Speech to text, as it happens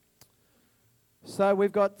So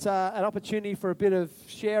we've got an opportunity for a bit of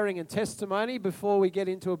sharing and testimony before we get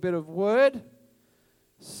into a bit of word.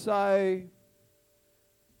 So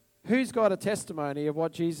who's got a testimony of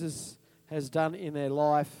what Jesus has done in their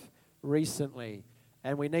life recently?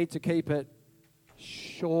 And we need to keep it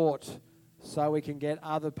short so we can get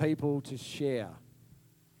other people to share.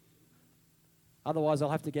 Otherwise,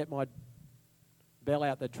 I'll have to get my bell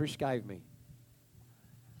out that Trish gave me.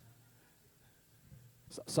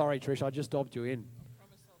 Sorry, Trish, I just dobbed you in.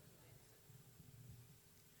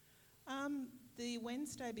 The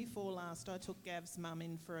Wednesday before last, I took Gav's mum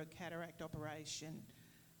in for a cataract operation,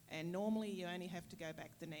 and normally you only have to go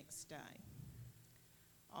back the next day.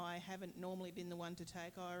 I haven't normally been the one to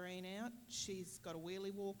take Irene out. She's got a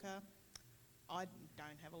wheelie walker. I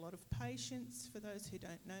don't have a lot of patience, for those who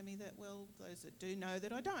don't know me that well. Those that do know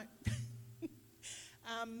that I don't.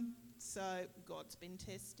 So God's been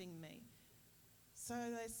testing me. So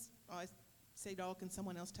I said, can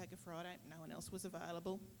someone else take a Friday? No one else was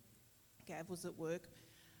available. Gav was at work.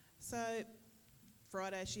 So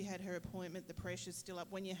Friday she had her appointment. The pressure's still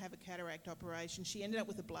up. When you have a cataract operation, she ended up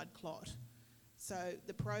with a blood clot. So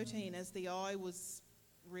the protein, as the eye was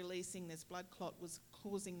releasing this blood clot, was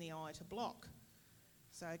causing the eye to block.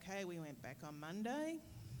 So, okay, we went back on Monday.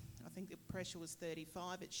 I think the pressure was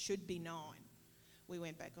 35. It should be 9. We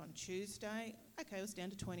went back on Tuesday. Okay, it was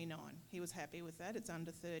down to 29. He was happy with that. It's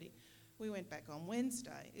under 30. We went back on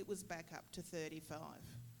Wednesday. It was back up to 35.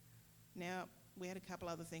 Now, we had a couple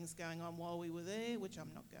other things going on while we were there, which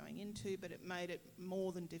I'm not going into, but it made it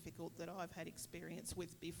more than difficult that I've had experience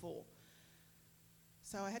with before.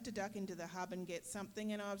 So I had to duck into the hub and get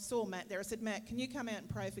something, and I saw Matt there. I said, Matt, can you come out and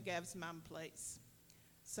pray for Gav's mum, please?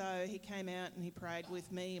 So he came out and he prayed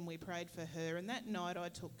with me, and we prayed for her, and that night I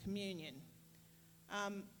took communion.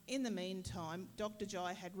 In the meantime, Dr.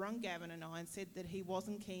 Jai had rung Gavin and I and said that he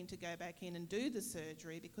wasn't keen to go back in and do the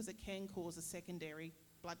surgery because it can cause a secondary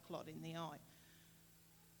blood clot in the eye.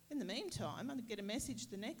 In the meantime, I get a message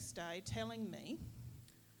the next day telling me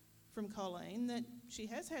from Colleen that she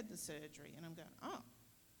has had the surgery, and I'm going, oh.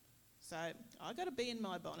 So I got a bee in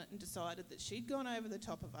my bonnet and decided that she'd gone over the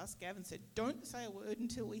top of us. Gavin said, don't say a word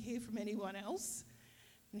until we hear from anyone else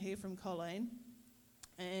and hear from Colleen.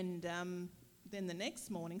 And then the next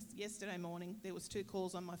morning, yesterday morning, there was 2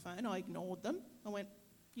 calls on my phone. I ignored them. I went,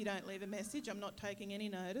 you don't leave a message. I'm not taking any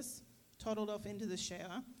notice. Toddled off into the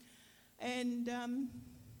shower. And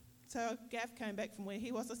so Gav came back from where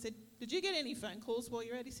he was. I said, did you get any phone calls while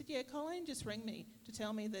you were out? He said, yeah, Colleen just rang me to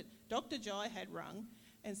tell me that Dr. Jai had rung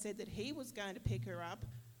and said that he was going to pick her up.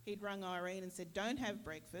 He'd rung Irene and said, don't have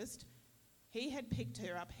breakfast. He had picked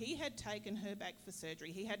her up. He had taken her back for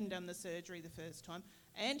surgery. He hadn't done the surgery the first time.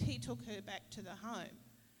 And he took her back to the home.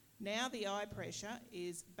 Now the eye pressure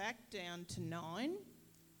is back down to 9,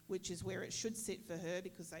 which is where it should sit for her,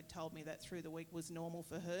 because they told me that through the week was normal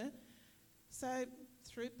for her. So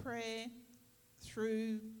through prayer,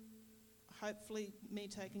 through hopefully me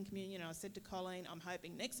taking communion, I said to Colleen, I'm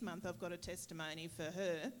hoping next month I've got a testimony for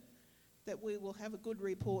her, that we will have a good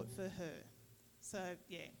report for her. So,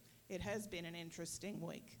 yeah, it has been an interesting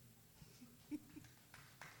week.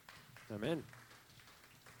 Amen.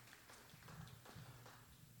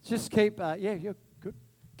 Just keep, you're good.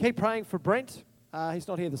 Keep praying for Brent. He's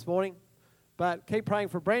not here this morning, but keep praying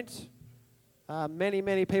for Brent.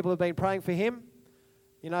 Many people have been praying for him.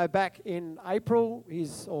 You know, back in April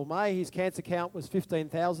or May, his cancer count was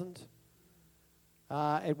 15,000.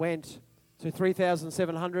 It went to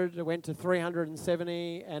 3,700. It went to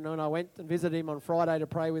 370. And when I went and visited him on Friday to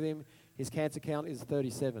pray with him, his cancer count is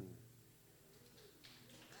 37.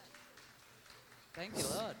 Thank you,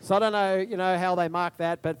 Lord. So I don't know, how they mark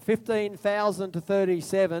that, but 15,000 to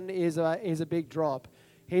 37 is a big drop.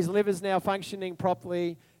 His liver's now functioning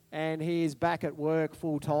properly, and he is back at work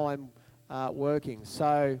full time working.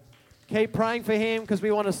 So keep praying for him, because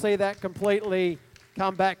we want to see that completely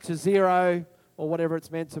come back to 0 or whatever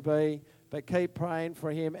it's meant to be. But keep praying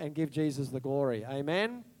for him and give Jesus the glory.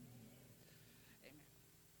 Amen.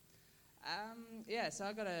 So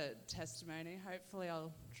I got a testimony. Hopefully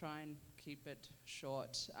I'll try and keep it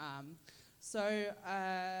short.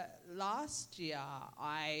 Last year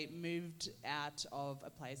I moved out of a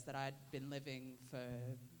place that I'd been living for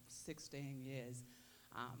 16 years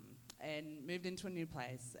and moved into a new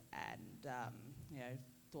place and,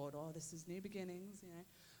 thought, this is new beginnings,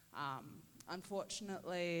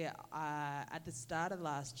 Unfortunately, at the start of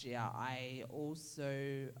last year, I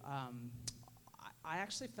also, I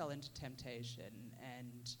actually fell into temptation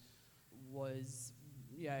and was,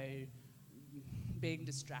 being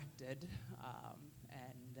distracted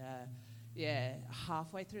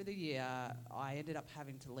halfway through the year, I ended up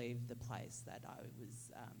having to leave the place that I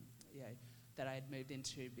was, that I had moved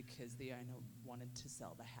into because the owner wanted to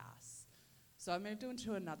sell the house. So I moved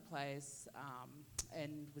into another place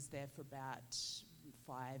and was there for about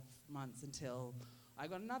 5 months until I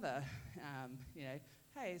got another,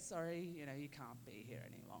 hey, sorry, you can't be here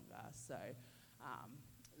any longer.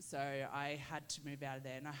 So I had to move out of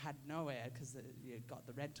there, and I had nowhere because you got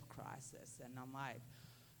the rental crisis, and I'm like,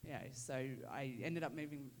 so I ended up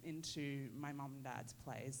moving into my mum and dad's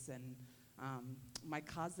place, and my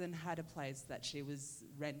cousin had a place that she was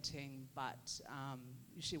renting, but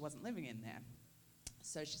she wasn't living in there.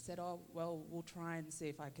 So she said, oh, well, we'll try and see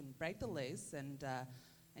if I can break the lease and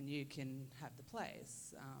you can have the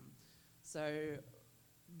place. So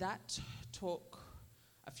that took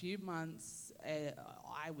a few months.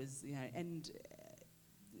 I was,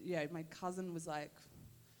 my cousin was like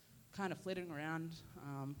kind of flitting around,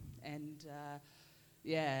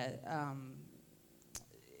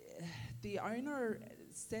 the owner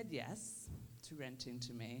said yes to renting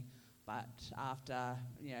to me, but after,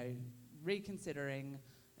 reconsidering,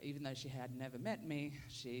 even though she had never met me,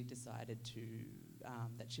 she decided to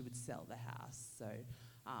that she would sell the house. So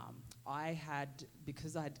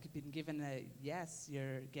because I'd been given a yes,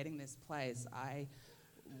 you're getting this place,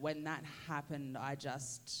 when that happened, I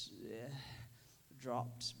just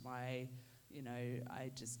dropped my,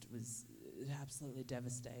 I just was absolutely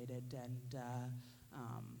devastated,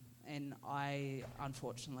 and I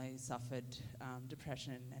unfortunately suffered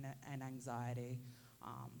depression and anxiety.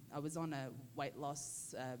 I was on a weight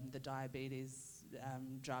loss, the diabetes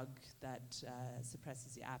drug that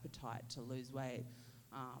suppresses your appetite to lose weight,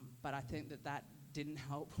 but I think that didn't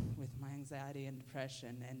help with my anxiety and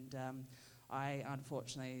depression, and I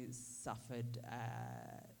unfortunately suffered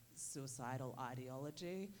suicidal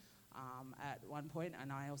ideology at one point,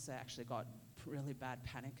 and I also actually got really bad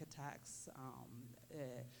panic attacks.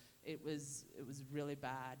 It was really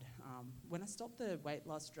bad. When I stopped the weight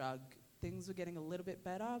loss drug, things were getting a little bit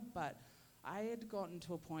better, but I had gotten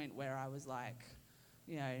to a point where I was like,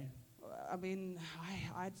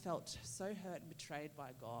 I'd felt so hurt and betrayed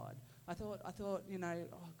by God. I thought,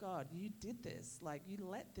 oh God, you did this, like you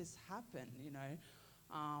let this happen,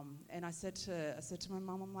 and I said to my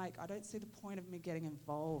mum, I'm like, I don't see the point of me getting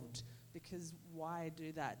involved, because why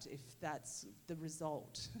do that if that's the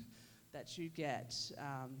result that you get?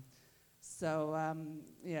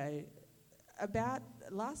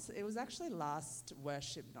 It was actually last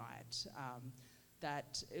worship night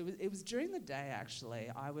that it was during the day,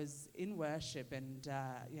 actually. I was in worship, and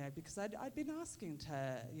because I'd been asking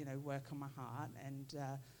to work on my heart, and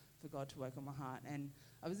for God to work on my heart, and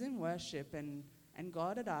I was in worship, and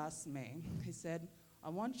God had asked me, he said, I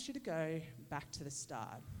want you to go back to the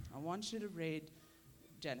start. I want you to read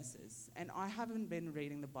Genesis. And I haven't been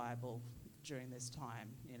reading the Bible during this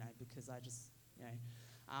time, because I just,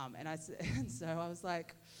 and so I was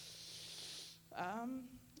like, I'm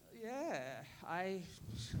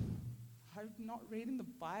not reading the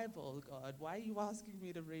Bible, God. Why are you asking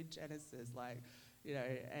me to read Genesis?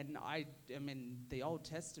 And I am in the Old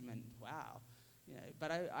Testament, wow.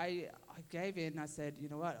 But I gave in. I said, you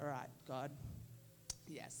know what? All right, God.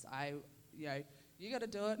 Yes, you got to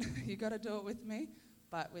do it. You got to do it with me.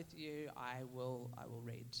 But with you, I will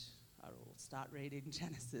read. I will start reading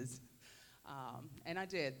Genesis. And I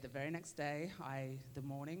did. The very next day, I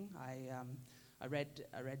read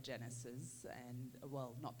Genesis, and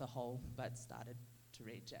not the whole, but started to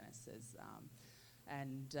read Genesis.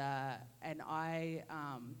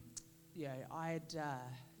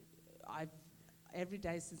 I've every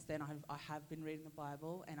day since then I have been reading the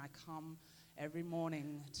Bible, and I come every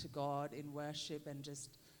morning to God in worship and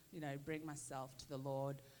just bring myself to the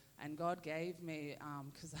Lord. And God gave me,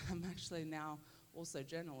 because I'm actually now also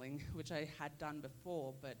journaling, which I had done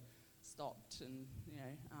before but stopped,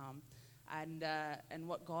 and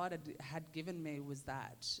what God had given me was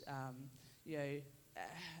that,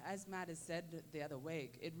 as Matt has said the other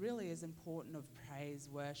week, it really is important of praise,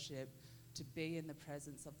 worship, to be in the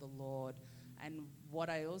presence of the Lord. And what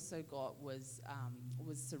I also got was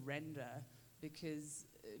surrender, because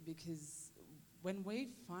when we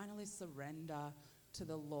finally surrender to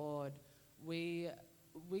the Lord, we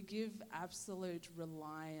give absolute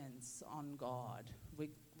reliance on God.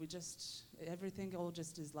 We just, everything all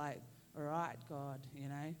just is like, all right, God,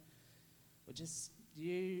 we just,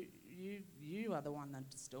 you are the one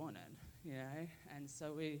that's doing it, and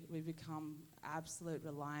so we become absolute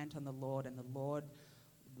reliant on the Lord, and the Lord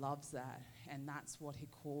loves that, and that's what he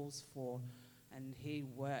calls for, and he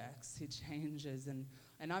works, he changes. And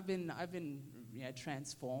And I've been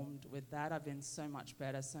transformed with that. I've been so much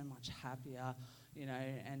better, so much happier,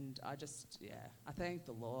 and I thank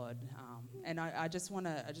the Lord. And I just want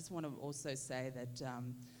to also say that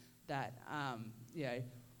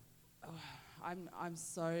I'm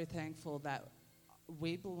so thankful that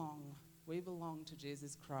we belong to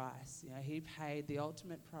Jesus Christ. He paid the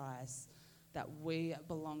ultimate price, that we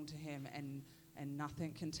belong to him, and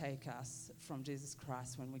nothing can take us from Jesus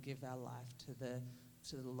Christ when we give our life to the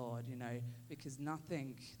Lord, because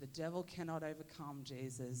the devil cannot overcome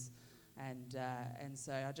Jesus. And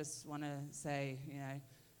so I just want to say,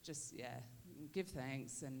 give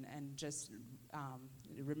thanks and just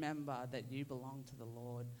remember that you belong to the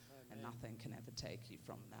Lord. Amen. And nothing can ever take you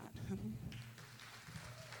from that.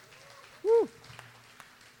 Woo.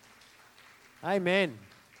 Amen.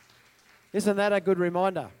 Isn't that a good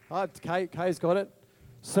reminder? Oh, Kay's got it.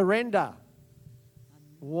 Surrender.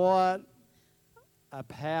 What a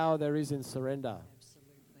power there is in surrender.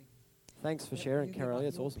 Absolutely. Thanks for sharing, Carol.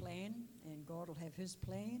 It's awesome. Plan, and God will have his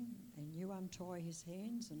plan, and you untie his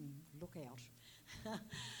hands and look out.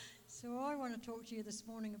 So I want to talk to you this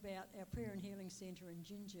morning about our prayer and healing centre in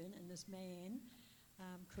Gingin, and this man,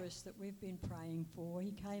 Chris, that we've been praying for.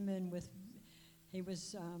 He came in he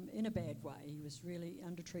was in a bad way. He was really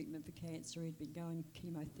under treatment for cancer. He'd been going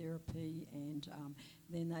chemotherapy, and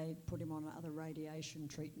then they put him on other radiation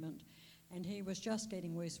treatment. And he was just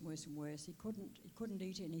getting worse and worse and worse. He couldn't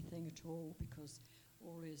eat anything at all because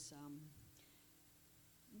all his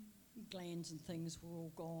glands and things were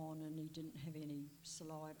all gone, and he didn't have any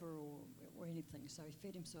saliva or anything. So he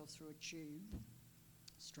fed himself through a tube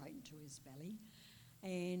straight into his belly,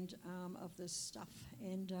 and of this stuff.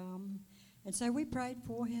 And so we prayed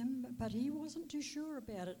for him, but he wasn't too sure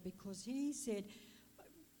about it, because he said,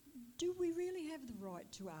 do we really have the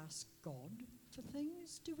right to ask God for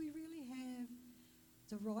things? Do we really have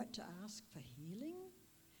the right to ask for healing?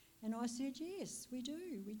 And I said, yes, we do.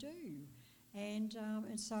 And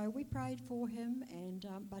so we prayed for him,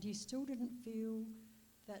 but he still didn't feel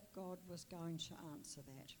that God was going to answer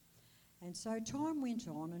that. And so time went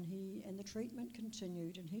on, and the treatment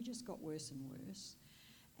continued, and he just got worse and worse.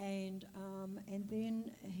 And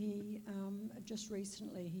then he just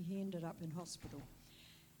recently he ended up in hospital,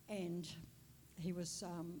 and he was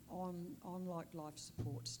on like life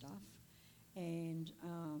support stuff, and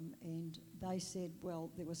they said,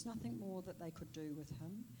 well, there was nothing more that they could do with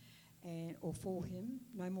him, or for him,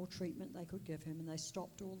 no more treatment they could give him, and they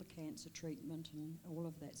stopped all the cancer treatment and all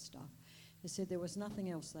of that stuff. They said there was nothing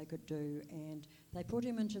else they could do, and they put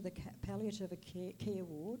him into the palliative care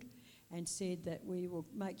ward, and said that we will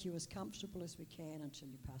make you as comfortable as we can until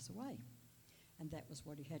you pass away. And that was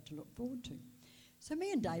what he had to look forward to. So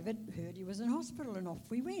me and David heard he was in hospital, and off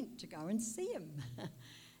we went to go and see him.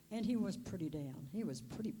 And he was pretty down. He was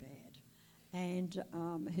pretty bad. And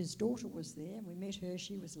his daughter was there, and we met her.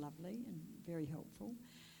 She was lovely and very helpful.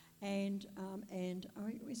 And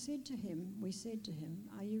we said to him,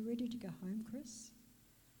 are you ready to go home, Chris?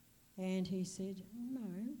 And he said, no,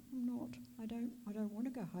 I'm not. I don't want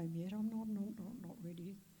to go home yet. I'm not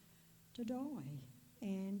ready to die.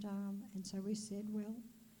 And so we said, well,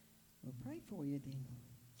 we'll pray for you then.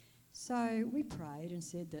 So we prayed and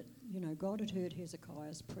said that, God had heard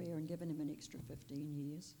Hezekiah's prayer and given him an extra 15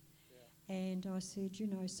 years. Yeah. And I said,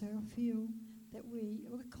 so I feel that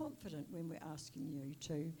we're confident when we're asking you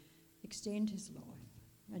to extend his life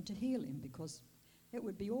and to heal him, because it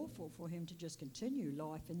would be awful for him to just continue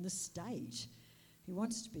life in this state. He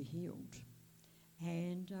wants to be healed.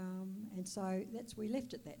 And so we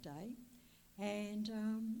left it that day. And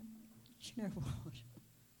you know what?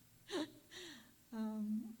 I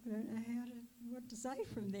don't know what to say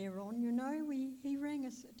from there on. He rang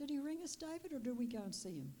us. Did he ring us, David, or did we go and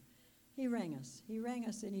see him? He rang us.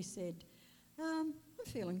 And he said, I'm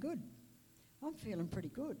feeling good. I'm feeling pretty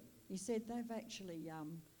good. He said they've actually...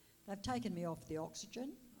 they've taken me off the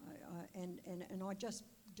oxygen, and I just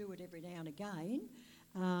do it every now and again.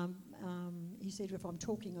 He said if I'm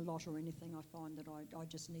talking a lot or anything, I find that I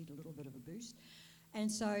just need a little bit of a boost. And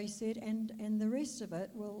so he said, and the rest of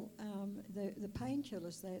it, the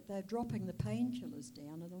painkillers, they're dropping the painkillers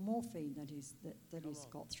down, and the morphine that he's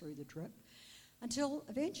got through the drip, until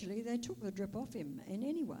eventually they took the drip off him. And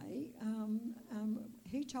anyway,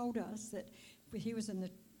 he told us that he was in the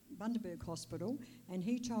Bundaberg Hospital, and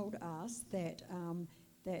he told us that I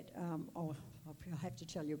have to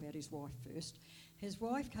tell you about his wife first. His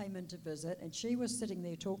wife came in to visit, and she was sitting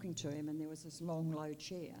there talking to him, and there was this long, low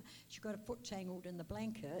chair. She got a foot tangled in the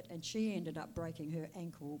blanket, and she ended up breaking her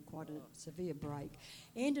ankle, quite a severe break.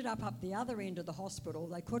 Ended up the other end of the hospital.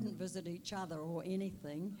 They couldn't visit each other or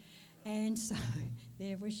anything. And so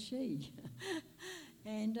there was she.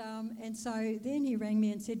 And so then he rang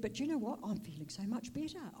me and said, but you know what? I'm feeling so much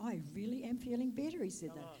better. I really am feeling better. He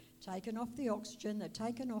said they've taken off the oxygen, they've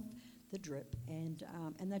taken off the drip, and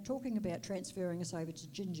they're talking about transferring us over to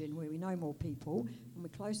Gingin, where we know more people and we're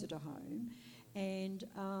closer to home. And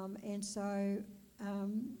so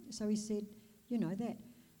he said, you know that.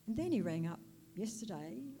 And then he rang up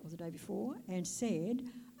yesterday or the day before and said,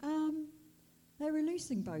 they're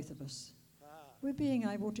releasing both of us. We're being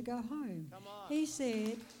able to go home. Come on. He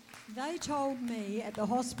said, they told me at the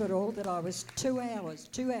hospital that I was 2 hours.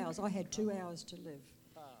 2 hours. I had 2 hours to live.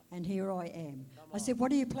 And here I am. I said,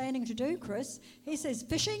 what are you planning to do, Chris? He says,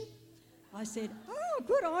 fishing. I said, oh,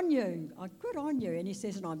 good on you. Good on you. And he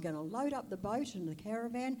says, and I'm going to load up the boat and the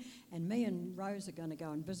caravan, and me and Rose are going to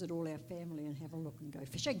go and visit all our family and have a look and go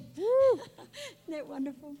fishing. Isn't that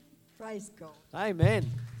wonderful? Praise God. Amen.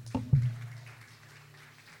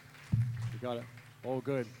 You got it. All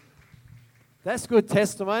good. That's good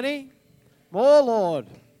testimony. More, Lord.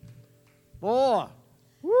 More.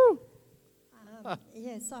 Woo.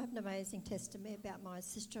 Yes, I have an amazing testimony about my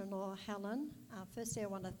sister-in-law, Helen. Firstly, I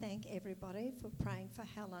want to thank everybody for praying for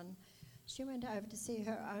Helen. She went over to see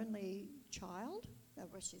her only child,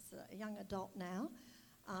 well, she's a young adult now,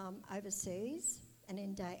 overseas, and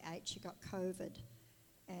in day 8 she got COVID,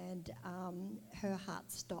 and her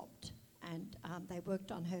heart stopped, and they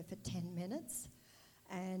worked on her for 10 minutes,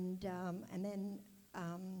 and then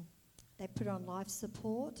they put her on life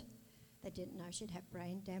support. They didn't know she'd have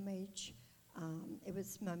brain damage. It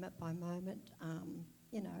was moment by moment,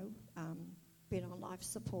 being on life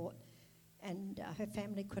support. And her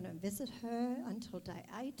family couldn't visit her until day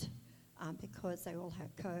 8 because they all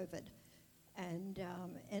had COVID. And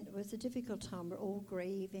it was a difficult time. We're all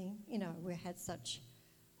grieving. We had such...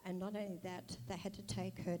 And not only that, they had to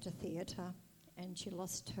take her to theatre, and she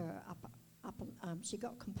lost her she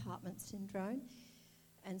got compartment syndrome.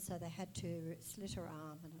 And so they had to slit her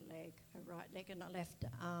arm and a leg, her right leg and her left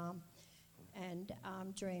arm. And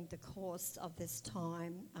during the course of this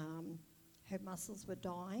time, her muscles were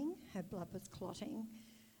dying, her blood was clotting,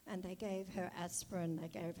 and they gave her aspirin, they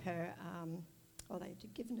gave her,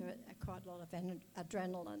 they'd given her quite a lot of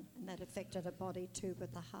adrenaline, and that affected her body too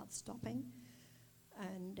with the heart stopping.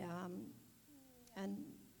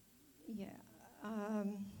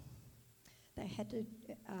 They had to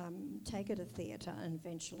take her to theatre and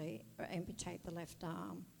eventually amputate the left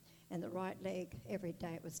arm. And the right leg, every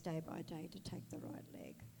day, it was day by day to take the right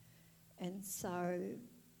leg. And so,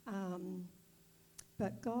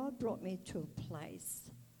 but God brought me to a place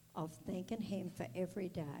of thanking him for every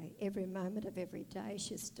day, every moment of every day.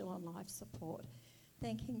 She's still on life support.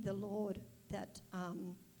 Thanking the Lord that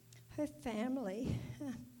her family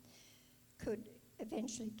could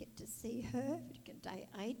eventually get to see her day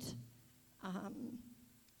 8.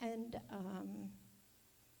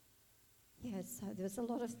 So there was a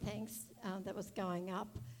lot of thanks that was going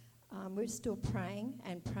up. We're still praying.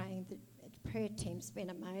 The prayer team's been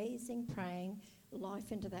amazing, praying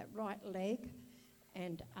life into that right leg.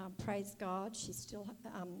 And praise God, she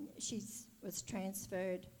was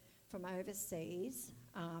transferred from overseas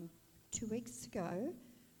 2 weeks ago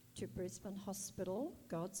to Brisbane Hospital.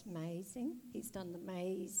 God's amazing. He's done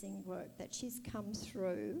amazing work that she's come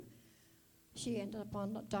through. She ended up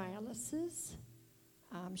on dialysis.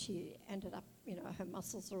 She ended up, her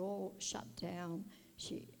muscles are all shut down.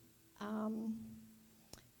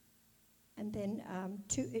 And then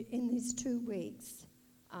in these 2 weeks,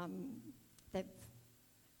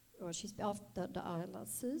 she's off the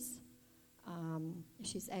dialysis.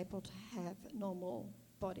 She's able to have normal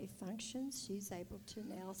body functions. She's able to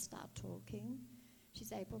now start talking.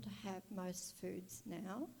 She's able to have most foods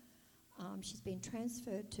now. She's been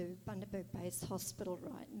transferred to Bundaberg-based hospital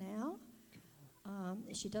right now.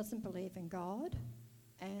 She doesn't believe in God,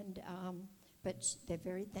 but they're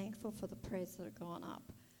very thankful for the prayers that have gone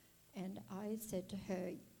up. And I said to her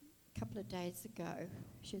a couple of days ago,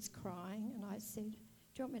 she was crying, and I said,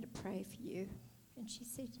 do you want me to pray for you? And she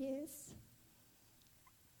said, yes.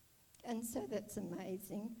 And so that's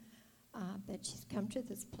amazing that she's come to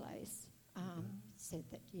this place, said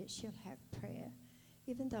that, yes, she'll have prayer.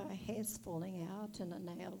 Even though her hair's falling out and her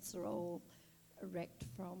nails are all wrecked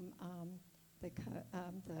from the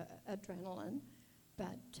adrenaline,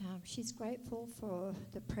 but she's grateful for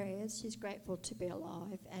the prayers. She's grateful to be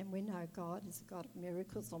alive, and we know God is a God of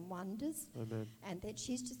miracles and wonders. Amen. And that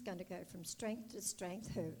she's just going to go from strength to strength.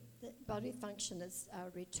 Her body function is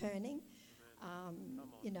returning. Our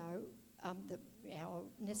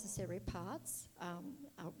necessary parts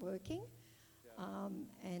are working.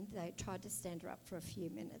 and they tried to stand her up for a few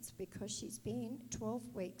minutes because she's been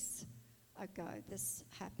 12 weeks ago this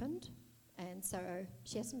happened, and so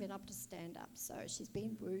she hasn't been able to stand up, so she's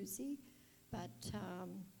been woozy, but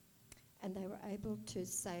and they were able to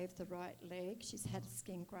save the right leg. She's had a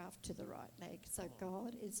skin graft to the right leg, so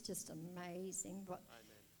God is just amazing what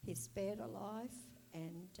He spared her life,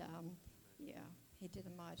 and He did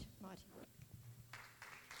a mighty work.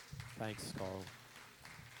 Thanks, Coral.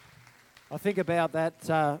 I think about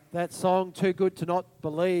that song, Too Good to Not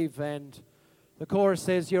Believe, and the chorus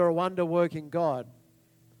says, you're a wonder-working God.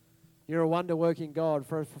 You're a wonder-working God.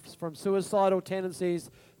 From suicidal tendencies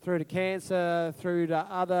through to cancer, through to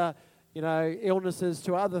other, illnesses,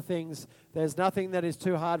 to other things, there's nothing that is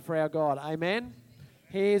too hard for our God. Amen?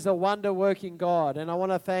 He is a wonder-working God. And we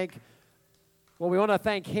want to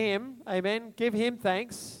thank Him. Amen? Give Him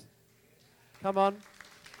thanks. Come on.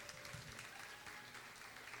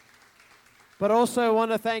 But also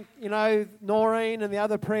want to thank, Noreen and the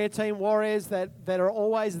other prayer team warriors that are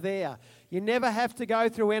always there. You never have to go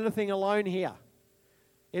through anything alone here.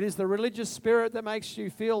 It is the religious spirit that makes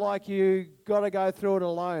you feel like you got to go through it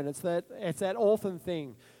alone. It's that orphan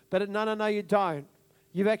thing. But no, you don't.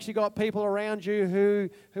 You've actually got people around you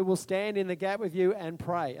who will stand in the gap with you and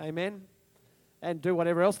pray. Amen? And do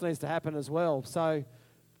whatever else needs to happen as well. So,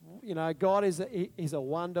 God is a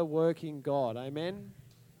wonder-working God. Amen?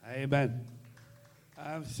 Amen.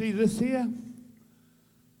 See this here?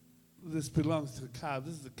 This belongs to the car.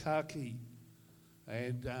 This is the car key.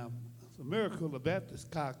 And the miracle about this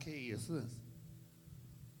car key is this.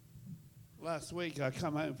 Last week I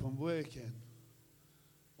come home from work and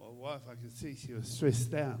my wife, I could see she was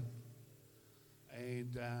stressed out.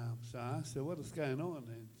 And so I said, what is going on?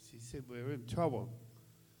 And she said, we're in trouble.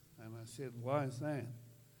 And I said, why is that?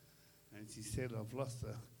 And she said, I've lost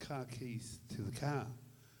the car keys to the car.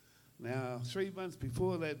 Now, 3 months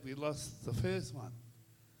before that, we lost the first one.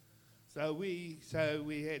 So we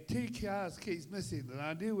had 2 cars keys missing, and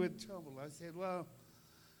I knew we were in trouble. I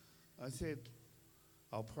said,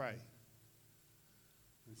 I'll pray.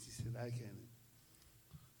 And she said, okay then.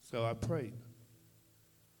 So I prayed.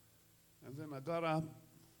 And then I got up.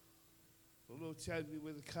 The Lord showed me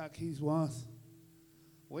where the car keys was.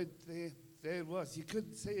 Went there. There it was. You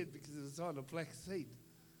couldn't see it because it was on a black seat.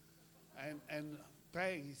 And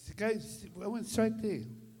bang, he said, I went straight there.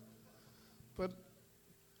 But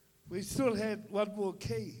we still had one more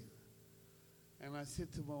key. And I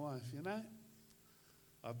said to my wife,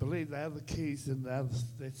 I believe the other keys and the others,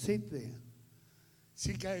 they sit there.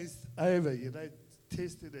 She goes over,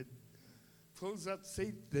 tested it, pulls up the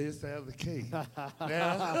seat, there's the other key.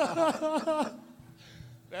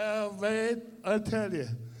 Now, man, I tell you,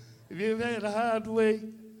 if you've had a hard week,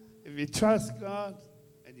 if you trust God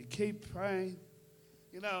and you keep praying,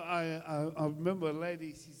 I remember a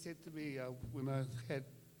lady, she said to me when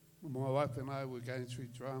my wife and I were going through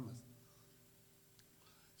dramas,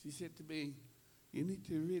 she said to me, you need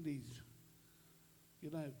to really,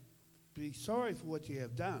 be sorry for what you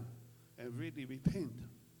have done and really repent.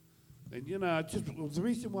 And, the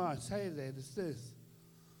reason why I say that is this.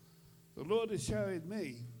 The Lord is showing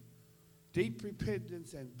me deep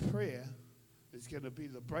repentance and prayer is going to be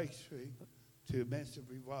the breakthrough to a massive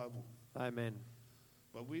revival. Amen.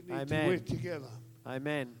 But we need to work together.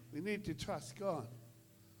 Amen. We need to trust God.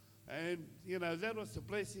 And, that was a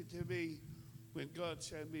blessing to me when God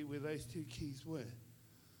showed me where those 2 keys were.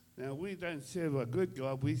 Now, we don't serve a good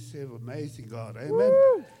God, we serve an amazing God. Amen?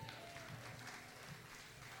 Woo!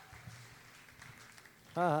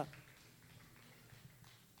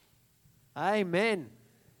 Amen.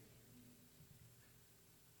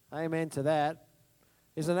 Amen to that.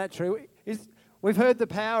 Isn't that true? We've heard the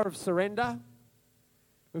power of surrender.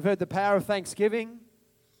 We've heard the power of thanksgiving.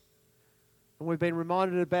 And we've been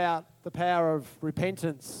reminded about the power of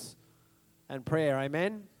repentance and prayer.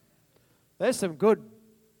 Amen. There's some good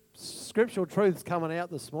scriptural truths coming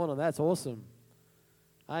out this morning. That's awesome.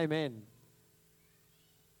 Amen.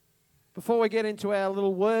 Before we get into our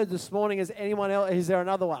little word this morning, is there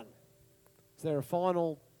another one? Is there a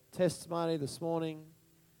final testimony this morning?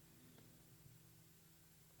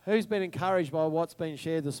 Who's been encouraged by what's been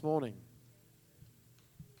shared this morning?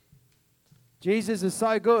 Jesus is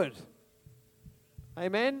so good.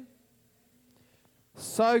 Amen?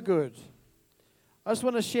 So good. I just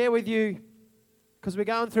want to share with you, because we're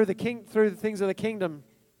going through the things of the kingdom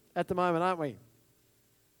at the moment, aren't we?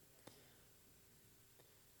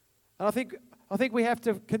 And I think we have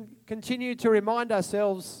to continue to remind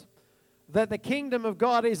ourselves that the kingdom of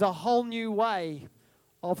God is a whole new way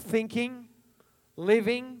of thinking,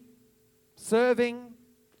 living, serving.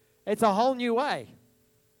 It's a whole new way.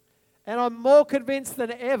 And I'm more convinced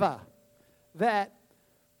than ever that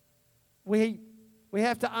we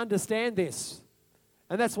have to understand this.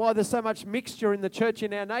 And that's why there's so much mixture in the church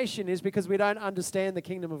in our nation, is because we don't understand the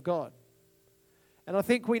kingdom of God. And I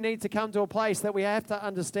think we need to come to a place that we have to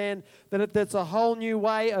understand that it's a whole new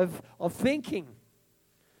way of thinking.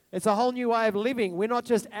 It's a whole new way of living. We're not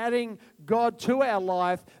just adding God to our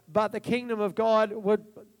life, but the kingdom of God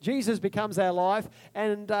Jesus becomes our life,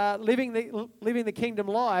 and living the kingdom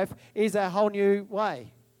life is a whole new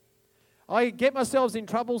way. I get myself in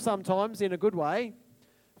trouble sometimes, in a good way,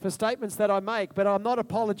 for statements that I make, but I'm not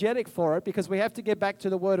apologetic for it, because we have to get back to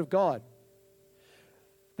the Word of God.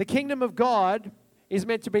 The kingdom of God is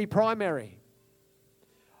meant to be primary.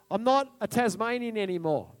 I'm not a Tasmanian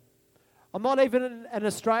anymore. I'm not even an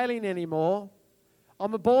Australian anymore.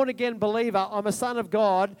 I'm a born-again believer. I'm a son of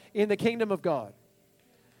God in the kingdom of God.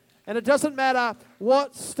 And it doesn't matter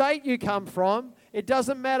what state you come from. It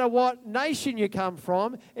doesn't matter what nation you come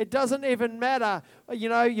from. It doesn't even matter,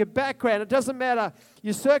 your background. It doesn't matter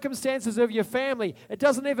your circumstances of your family. It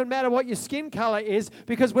doesn't even matter what your skin color is,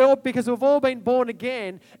 because we've all been born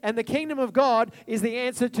again, and the kingdom of God is the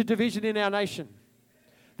answer to division in our nation.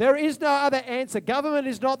 There is no other answer. Government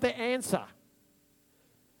is not the answer.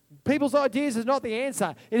 People's ideas is not the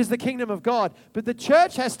answer. It is the kingdom of God. But the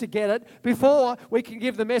church has to get it before we can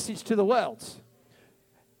give the message to the world.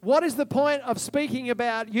 What is the point of speaking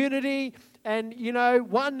about unity and,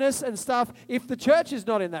 oneness and stuff if the church is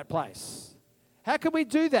not in that place? How can we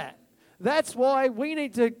do that? That's why we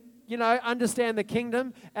need to, understand the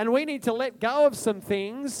kingdom, and we need to let go of some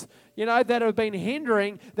things, that have been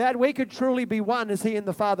hindering that we could truly be one as He and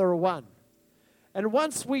the Father are one. And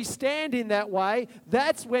once we stand in that way,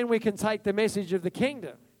 that's when we can take the message of the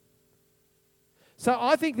kingdom. So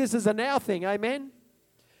I think this is a now thing, amen?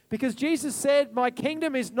 Because Jesus said, my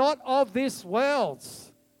kingdom is not of this world.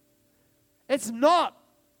 It's not.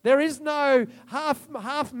 There is no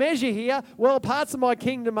half measure here. Well, parts of my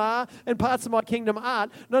kingdom are and parts of my kingdom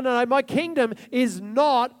aren't. No. My kingdom is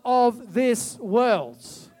not of this world.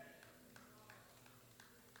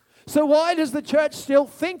 So why does the church still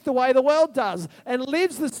think the way the world does and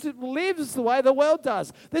lives the way the world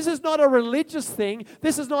does? This is not a religious thing.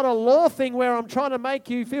 This is not a law thing where I'm trying to make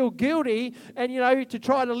you feel guilty and, to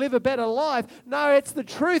try to live a better life. No, it's the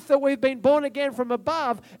truth that we've been born again from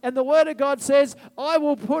above. And the Word of God says, I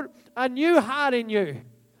will put a new heart in you.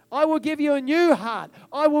 I will give you a new heart.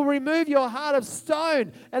 I will remove your heart of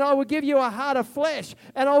stone, and I will give you a heart of flesh.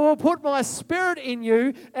 And I will put my Spirit in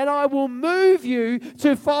you, and I will move you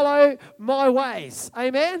to follow my ways.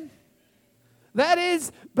 Amen? That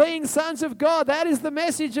is being sons of God. That is the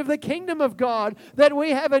message of the kingdom of God, that we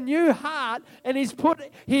have a new heart, and He's put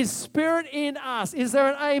His Spirit in us. Is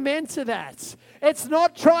there an amen to that? It's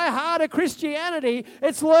not try harder Christianity.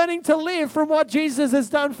 It's learning to live from what Jesus has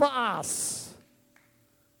done for us.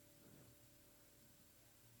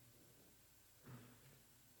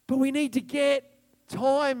 But we need to get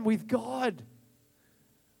time with God.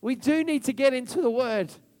 We do need to get into the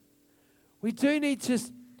Word. We do need to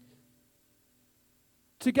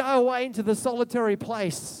go away into the solitary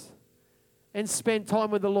place and spend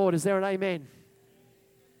time with the Lord. Is there an amen?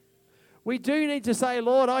 We do need to say,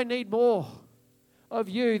 Lord, I need more of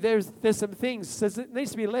you. There's some things. There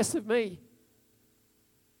needs to be less of me.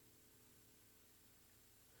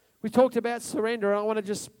 We talked about surrender, and I want to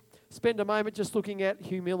just spend a moment just looking at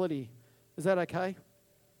humility. Is that okay?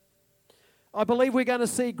 I believe we're going to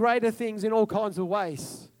see greater things in all kinds of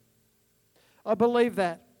ways. I believe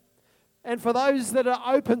that. And for those that are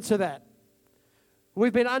open to that,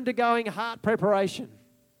 we've been undergoing heart preparation.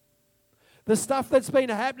 The stuff that's been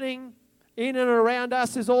happening in and around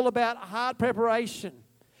us is all about heart preparation.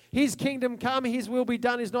 His kingdom come, His will be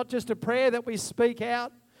done is not just a prayer that we speak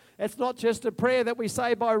out. It's not just a prayer that we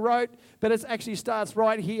say by rote, but it actually starts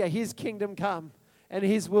right here. His kingdom come and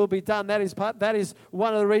His will be done. That is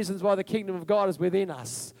one of the reasons why the kingdom of God is within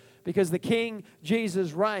us, because the King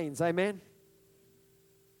Jesus reigns. Amen.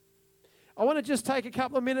 I want to just take a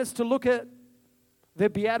couple of minutes to look at the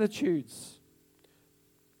Beatitudes.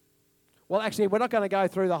 Well, actually, we're not going to go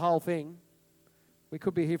through the whole thing. We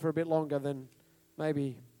could be here for a bit longer than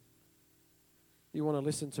maybe you want to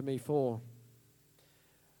listen to me for.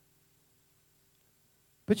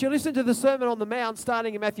 But you listen to the Sermon on the Mount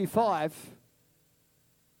starting in Matthew 5.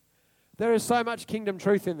 There is so much kingdom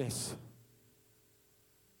truth in this.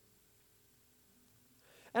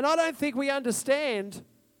 And I don't think we understand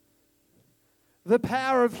the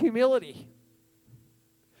power of humility.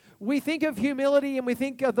 We think of humility and we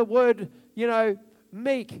think of the word,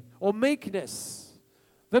 meek or meekness.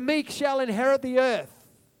 The meek shall inherit the earth.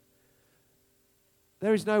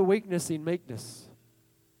 There is no weakness in meekness.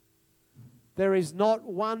 There is not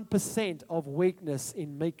 1% of weakness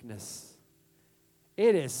in meekness.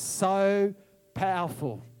 It is so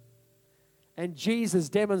powerful. And Jesus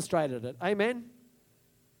demonstrated it. Amen?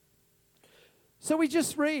 So we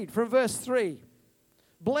just read from verse 3.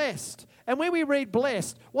 Blessed. And when we read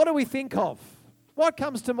blessed, what do we think of? What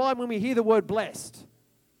comes to mind when we hear the word blessed?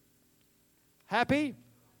 Happy?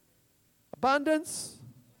 Abundance?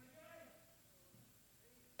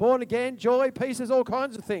 Born again? Joy? Peace? There's all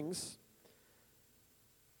kinds of things.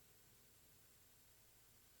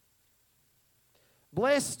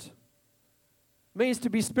 Blessed means to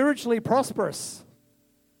be spiritually prosperous.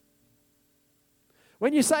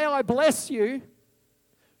 When you say, I bless you,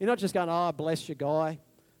 you're not just going, oh, bless your guy,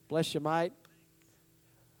 bless your mate.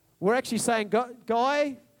 We're actually saying,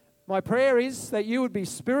 Guy, my prayer is that you would be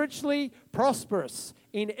spiritually prosperous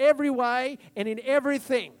in every way and in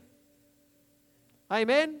everything.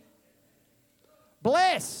 Amen?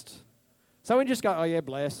 Blessed. So we just go, oh yeah,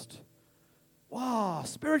 blessed. Wow,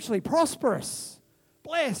 spiritually prosperous.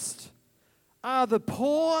 Blessed are the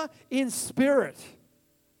poor in spirit,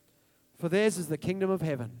 for theirs is the kingdom of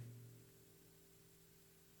heaven.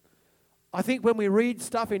 I think when we read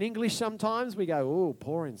stuff in English sometimes, we go, oh,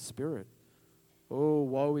 poor in spirit. Oh,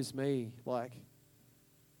 woe is me. Like,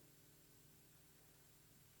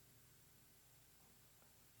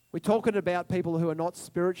 we're talking about people who are not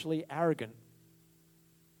spiritually arrogant.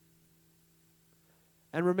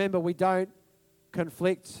 And remember, we don't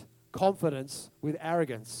conflict confidence with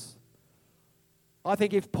arrogance. I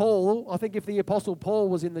think if the Apostle Paul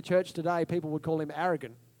was in the church today, people would call him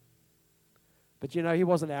arrogant. But you know, he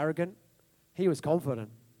wasn't arrogant. He was confident.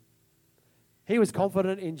 He was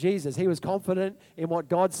confident in Jesus. He was confident in what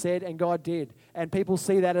God said and God did. And people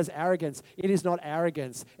see that as arrogance. It is not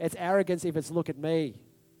arrogance. It's arrogance if it's look at me.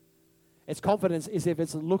 It's confidence is if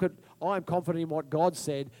it's look at, I'm confident in what God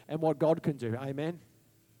said and what God can do. Amen.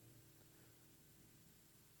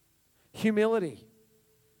 Humility.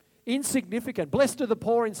 Insignificant. Blessed are the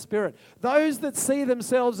poor in spirit. Those that see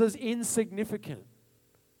themselves as insignificant.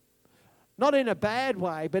 Not in a bad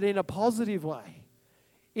way, but in a positive way.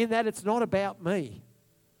 In that it's not about me.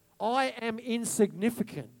 I am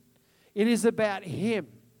insignificant. It is about Him.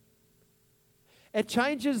 It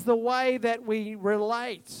changes the way that we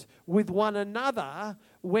relate with one another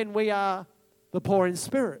when we are the poor in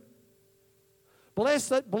spirit.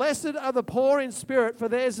 Blessed are the poor in spirit, for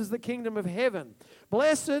theirs is the kingdom of heaven.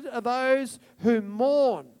 Blessed are those who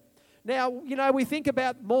mourn. Now, you know, we think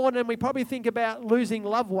about mourn and we probably think about losing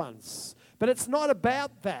loved ones. But it's not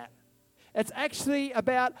about that. It's actually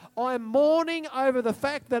about I'm mourning over the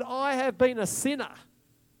fact that I have been a sinner.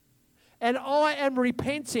 And I am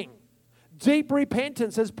repenting. Deep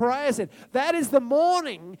repentance, as Perea said. That is the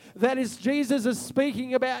mourning that is Jesus is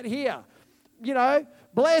speaking about here. You know,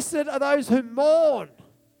 blessed are those who mourn.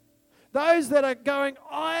 Those that are going,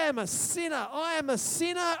 I am a sinner. I am a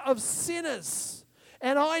sinner of sinners.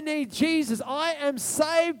 And I need Jesus. I am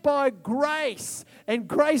saved by grace and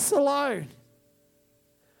grace alone.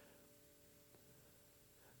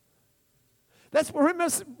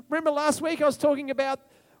 Remember last week I was talking about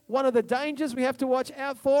one of the dangers we have to watch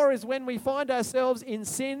out for is when we find ourselves in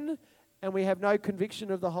sin and we have no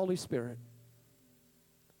conviction of the Holy Spirit.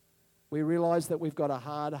 We realize that we've got a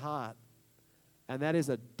hard heart. And that is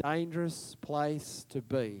a dangerous place to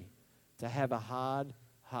be, to have a hard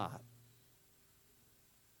heart.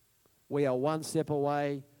 We are one step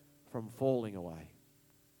away from falling away.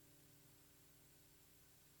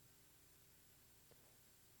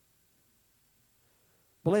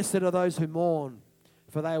 Blessed are those who mourn,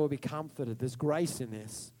 for they will be comforted. There's grace in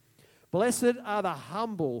this. Blessed are the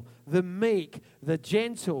humble, the meek, the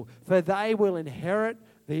gentle, for they will inherit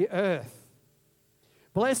the earth.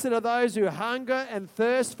 Blessed are those who hunger and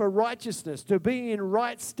thirst for righteousness, to be in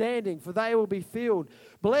right standing, for they will be filled.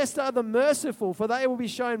 Blessed are the merciful, for they will be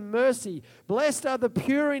shown mercy. Blessed are the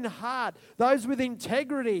pure in heart, those with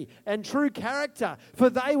integrity and true character, for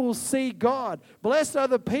they will see God. Blessed are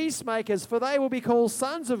the peacemakers, for they will be called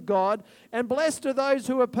sons of God. And blessed are those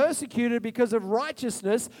who are persecuted because of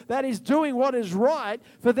righteousness, that is, doing what is right,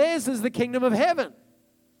 for theirs is the kingdom of heaven.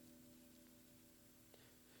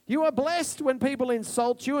 You are blessed when people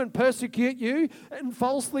insult you and persecute you and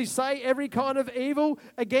falsely say every kind of evil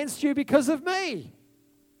against you because of me.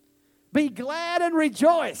 Be glad and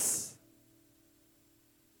rejoice.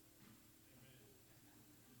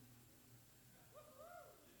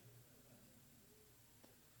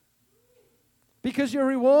 Because your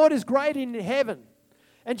reward is great in heaven.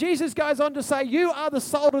 And Jesus goes on to say, you are the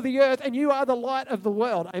salt of the earth and you are the light of the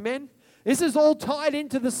world. Amen? This is all tied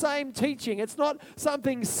into the same teaching. It's not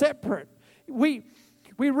something separate. We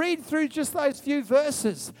read through just those few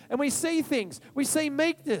verses and we see things. We see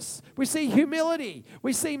meekness. We see humility.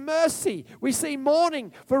 We see mercy. We see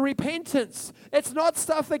mourning for repentance. It's not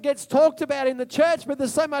stuff that gets talked about in the church, but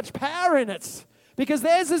there's so much power in it. Because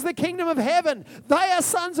theirs is the kingdom of heaven. They are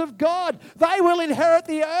sons of God. They will inherit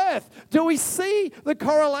the earth. Do we see the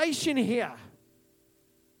correlation here?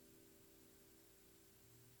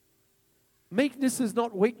 Meekness is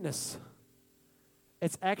not weakness.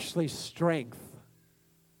 It's actually strength.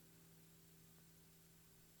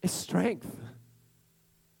 It's strength.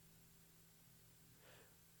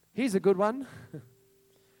 Here's a good one.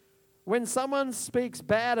 When someone speaks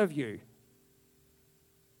bad of you,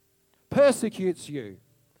 persecutes you,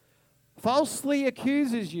 falsely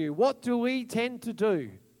accuses you, what do we tend to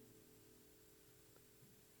do?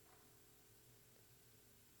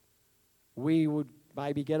 We would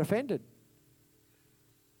maybe get offended.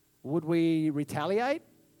 Would we retaliate?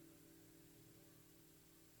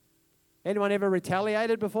 Anyone ever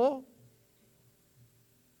retaliated before?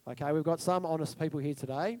 Okay, we've got some honest people here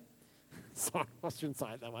today. Sorry, I shouldn't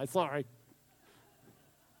say it that way. Sorry.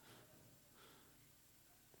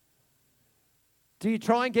 Do you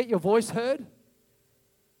try and get your voice heard?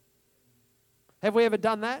 Have we ever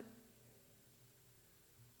done that?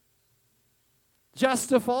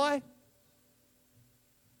 Justify?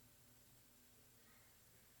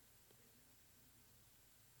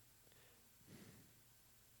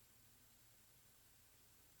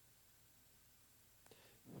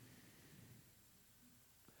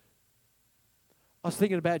 I was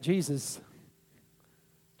thinking about Jesus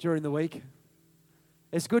during the week.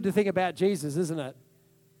 It's good to think about Jesus, isn't it?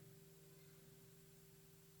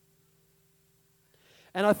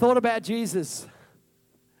 And I thought about Jesus.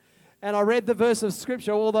 And I read the verse of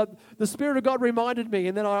Scripture. Well, the Spirit of God reminded me,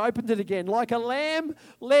 and then I opened it again. Like a lamb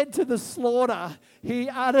led to the slaughter, he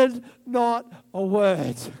uttered not a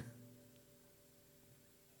word.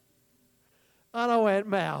 And I went,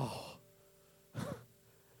 wow.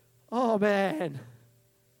 Oh, man.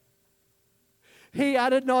 He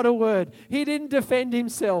uttered not a word. He didn't defend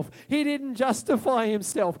himself. He didn't justify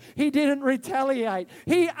himself. He didn't retaliate.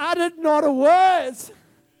 He uttered not a word.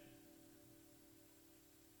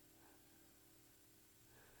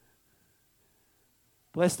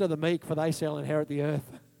 Blessed are the meek, for they shall inherit the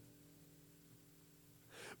earth.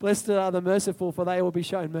 Blessed are the merciful, for they will be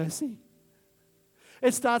shown mercy.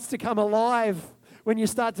 It starts to come alive when you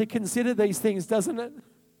start to consider these things, doesn't it?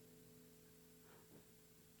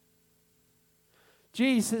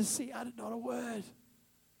 Jesus, he uttered not a word.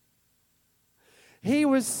 He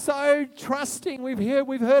was so trusting.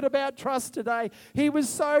 We've heard about trust today. He was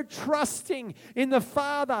so trusting in the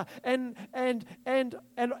Father and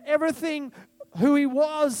everything who he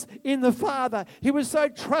was in the Father. He was so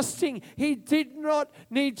trusting. He did not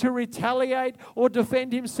need to retaliate or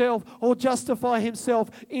defend himself or justify himself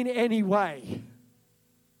in any way.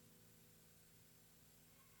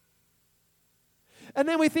 And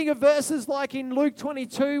then we think of verses like in Luke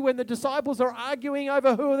 22 when the disciples are arguing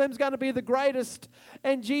over who of them is going to be the greatest.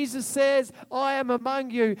 And Jesus says, I am among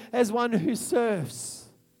you as one who serves.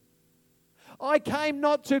 I came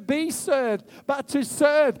not to be served, but to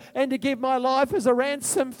serve and to give my life as a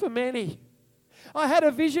ransom for many. I had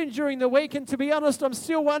a vision during the week, and to be honest, I'm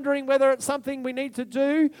still wondering whether it's something we need to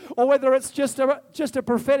do or whether it's just a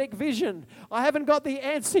prophetic vision. I haven't got the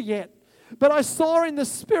answer yet. But I saw in the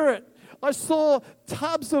Spirit, I saw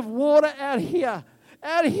tubs of water out here.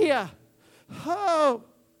 Oh,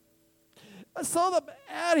 I saw them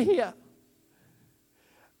out here.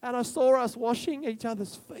 And I saw us washing each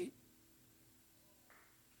other's feet.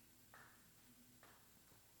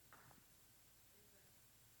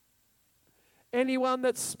 Anyone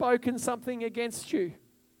that's spoken something against you,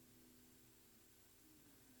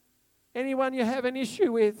 anyone you have an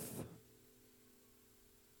issue with,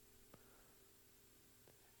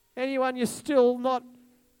 anyone you still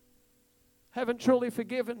haven't truly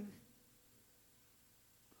forgiven,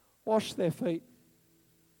 wash their feet.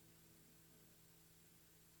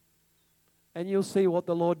 And you'll see what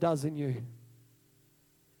the Lord does in you.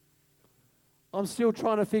 I'm still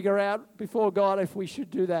trying to figure out before God if we should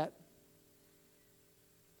do that.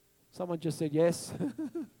 Someone just said yes.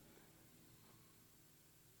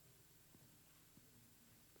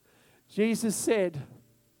 Jesus said,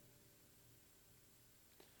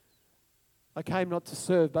 I came not to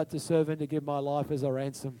serve, but to serve and to give my life as a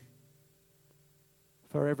ransom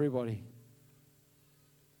for everybody.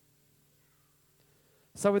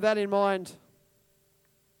 So with that in mind,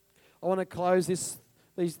 I want to close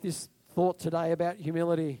this thought today about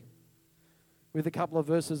humility. with a couple of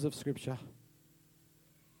verses of Scripture.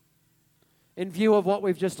 In view of what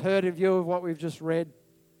we've just heard, in view of what we've just read,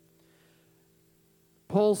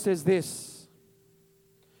 Paul says this: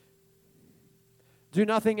 do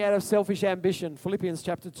nothing out of selfish ambition. Philippians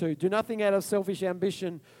chapter 2. Do nothing out of selfish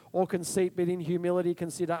ambition or conceit, but in humility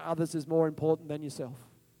consider others as more important than yourself.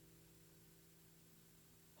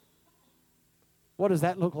 What does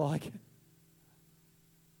that look like?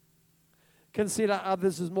 Consider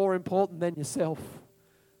others as more important than yourself.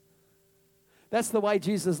 That's the way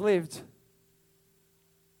Jesus lived.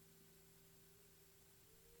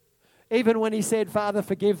 Even when he said, Father,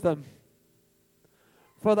 forgive them,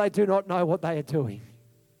 for they do not know what they are doing.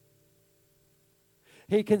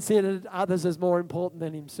 He considered others as more important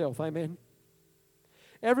than himself. Amen.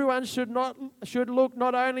 Everyone should look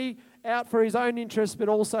not only out for his own interests, but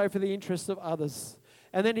also for the interests of others.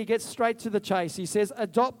 And then he gets straight to the chase. He says,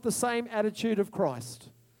 adopt the same attitude of Christ.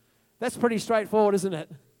 That's pretty straightforward, isn't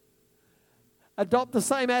it? Adopt the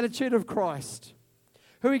same attitude of Christ,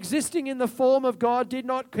 who existing in the form of God did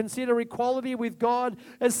not consider equality with God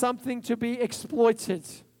as something to be exploited.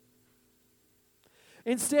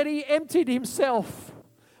 Instead, he emptied himself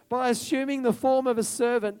by assuming the form of a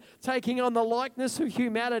servant, taking on the likeness of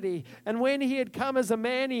humanity. And when he had come as a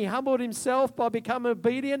man, he humbled himself by becoming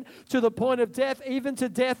obedient to the point of death, even to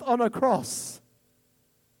death on a cross.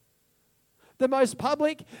 The most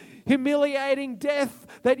public, humiliating death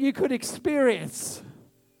that you could experience.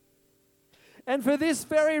 And for this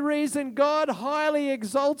very reason, God highly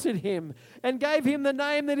exalted him and gave him the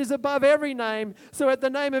name that is above every name. So at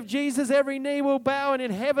the name of Jesus, every knee will bow, and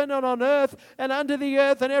in heaven and on earth and under the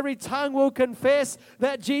earth, and every tongue will confess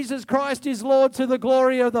that Jesus Christ is Lord, to the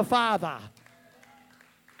glory of the Father.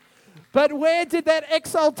 But where did that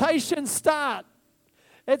exaltation start?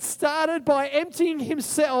 It started by emptying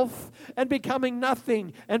himself and becoming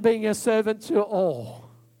nothing and being a servant to all.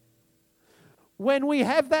 When we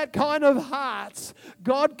have that kind of heart,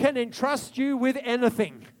 God can entrust you with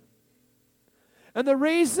anything. And the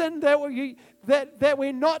reason that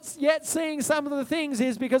we're not yet seeing some of the things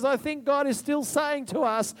is because I think God is still saying to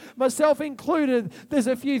us, myself included, there's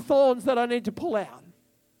a few thorns that I need to pull out.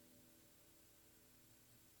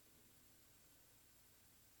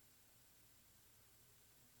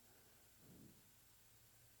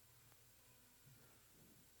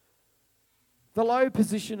 The low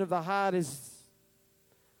position of the heart is,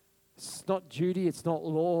 it's not duty, it's not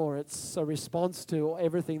law, it's a response to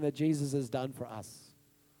everything that Jesus has done for us.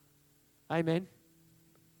 Amen.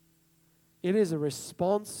 It is a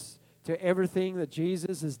response to everything that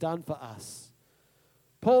Jesus has done for us.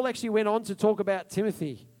 Paul actually went on to talk about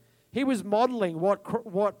Timothy. He was modeling what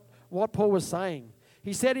Paul was saying.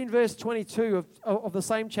 He said in verse 22 of the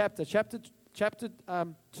same chapter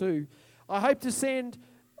 2, I hope to send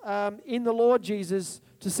in the Lord Jesus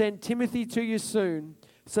to send Timothy to you soon,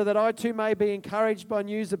 so that I too may be encouraged by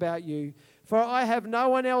news about you. For I have no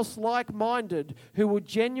one else like-minded who will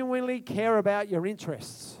genuinely care about your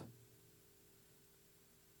interests.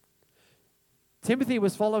 Timothy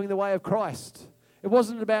was following the way of Christ. It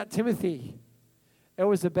wasn't about Timothy. It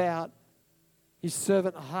was about his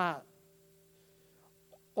servant heart.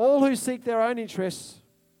 All who seek their own interests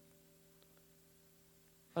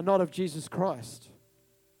are not of Jesus Christ.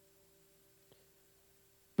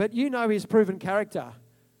 But you know his proven character.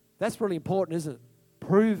 That's really important, isn't it?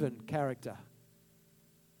 Proven character.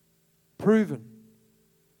 Proven.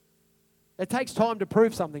 It takes time to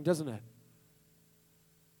prove something, doesn't it?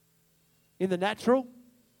 In the natural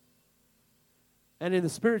and in the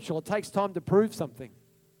spiritual, it takes time to prove something.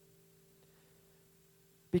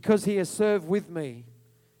 Because he has served with me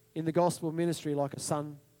in the gospel ministry like a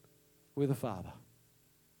son with a father.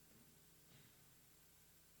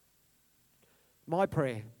 My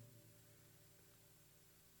prayer,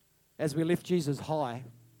 as we lift Jesus high,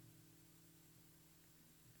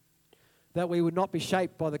 that we would not be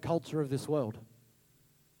shaped by the culture of this world,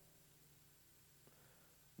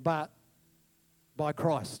 but by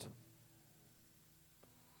Christ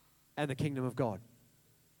and the kingdom of God.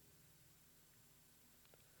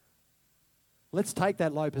 Let's take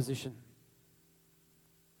that low position.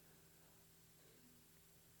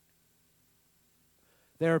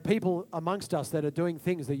 There are people amongst us that are doing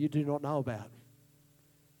things that you do not know about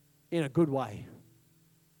in a good way.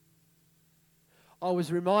 I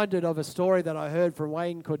was reminded of a story that I heard from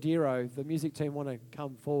Wayne Cordero. The music team want to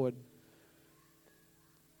come forward.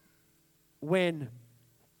 When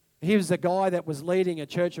he was a guy that was leading a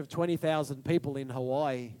church of 20,000 people in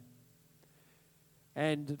Hawaii.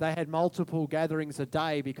 And they had multiple gatherings a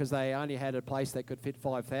day because they only had a place that could fit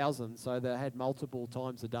 5,000. So they had multiple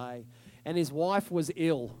times a day. And his wife was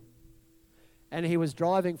ill. And he was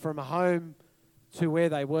driving from home to where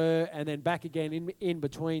they were and then back again in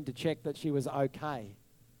between to check that she was okay.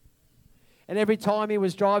 And every time he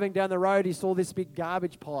was driving down the road, he saw this big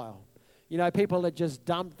garbage pile. You know, people had just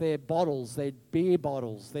dumped their bottles, their beer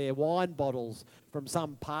bottles, their wine bottles from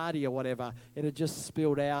some party or whatever. It had just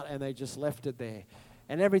spilled out and they just left it there.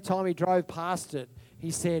 And every time he drove past it,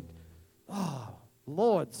 he said, "Oh,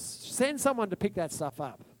 Lord, send someone to pick that stuff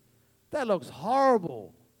up. That looks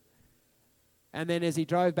horrible." And then as he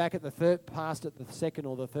drove back past it the second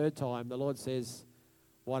or the third time, the Lord says,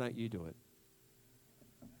 "Why don't you do it?"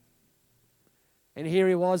 And here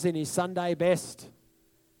he was in his Sunday best,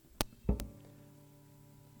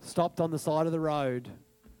 stopped on the side of the road,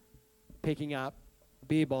 picking up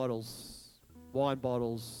beer bottles, wine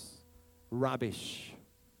bottles, rubbish.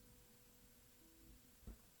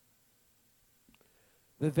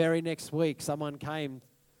 The very next week, someone came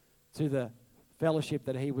to the fellowship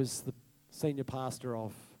that he was the senior pastor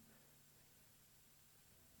of.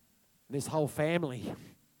 This whole family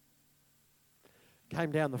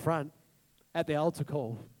came down the front at the altar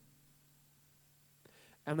call,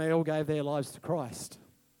 and they all gave their lives to Christ.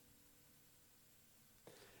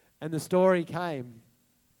 And the story came,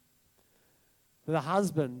 the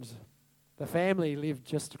husband, the family lived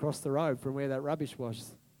just across the road from where that rubbish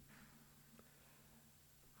was.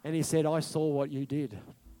 And he said, "I saw what you did."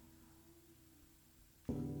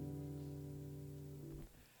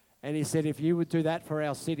 And he said, "If you would do that for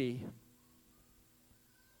our city,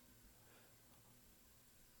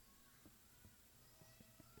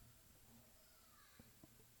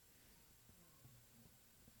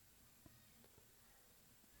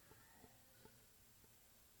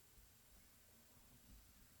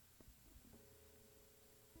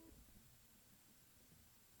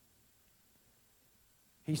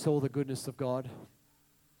 he saw the goodness of God,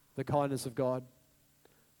 the kindness of God,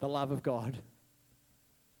 the love of God.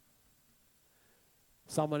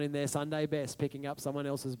 Someone in their Sunday best picking up someone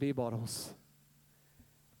else's beer bottles.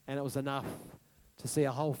 And it was enough to see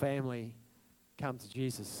a whole family come to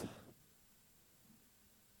Jesus.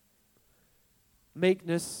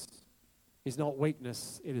 Meekness is not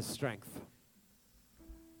weakness, it is strength.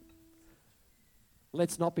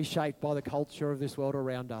 Let's not be shaped by the culture of this world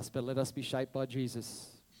around us, but let us be shaped by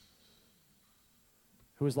Jesus,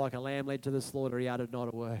 who was like a lamb led to the slaughter, he uttered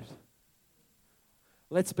not a word.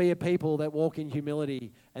 Let's be a people that walk in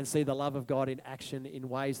humility and see the love of God in action in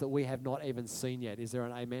ways that we have not even seen yet. Is there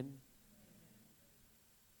an amen?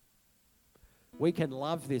 We can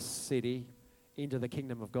love this city into the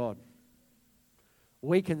kingdom of God.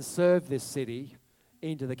 We can serve this city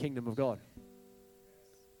into the kingdom of God.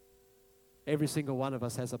 Every single one of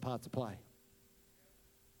us has a part to play.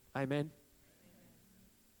 Amen?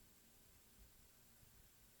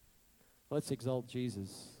 Let's exalt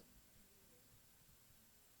Jesus.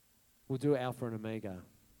 We'll do Alpha and Omega.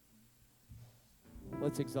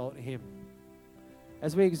 Let's exalt him.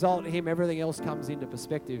 As we exalt him, everything else comes into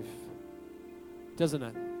perspective, doesn't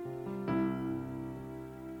it?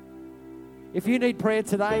 If you need prayer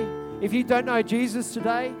today, if you don't know Jesus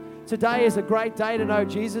today, today is a great day to know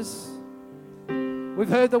Jesus. We've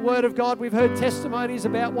heard the word of God. We've heard testimonies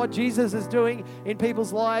about what Jesus is doing in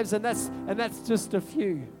people's lives, and that's just a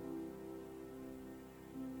few.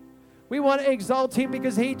 We want to exalt him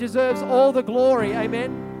because he deserves all the glory.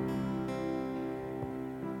 Amen?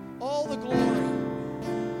 All the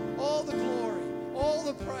glory. All the glory. All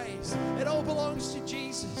the praise. It all belongs to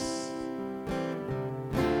Jesus.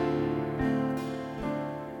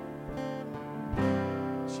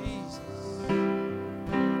 Jesus.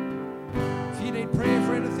 If you need prayer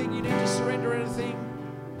for anything, you need to surrender anything,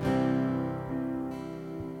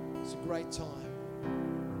 it's a great time.